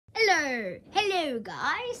Hello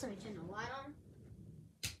guys, let me turn the light on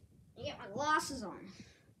and get my glasses on.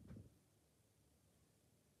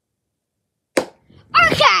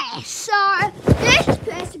 Okay, so this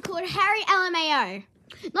person called Harry LMAO.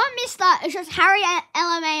 Not Mr., it's just Harry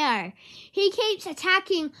LMAO. He keeps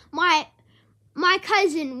attacking my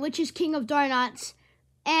cousin, which is King of Donuts,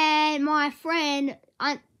 and my friend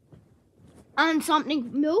on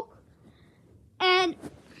something milk. And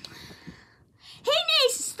he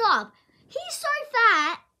needs to stop. He's so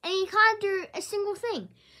fat and he can't do a single thing.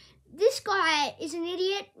 This guy is an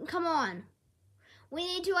idiot. Come on. We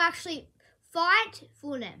need to actually fight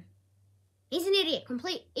for them. He's an idiot.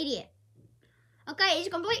 Complete idiot. Okay, he's a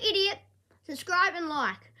complete idiot. Subscribe and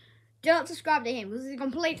like. Do not subscribe to him because he's a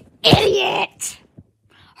complete idiot.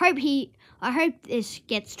 I hope this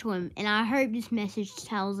gets to him, and I hope this message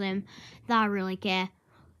tells him that I really care.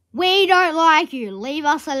 We don't like you. Leave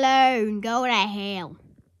us alone. Go to hell.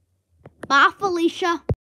 Bye, Felicia.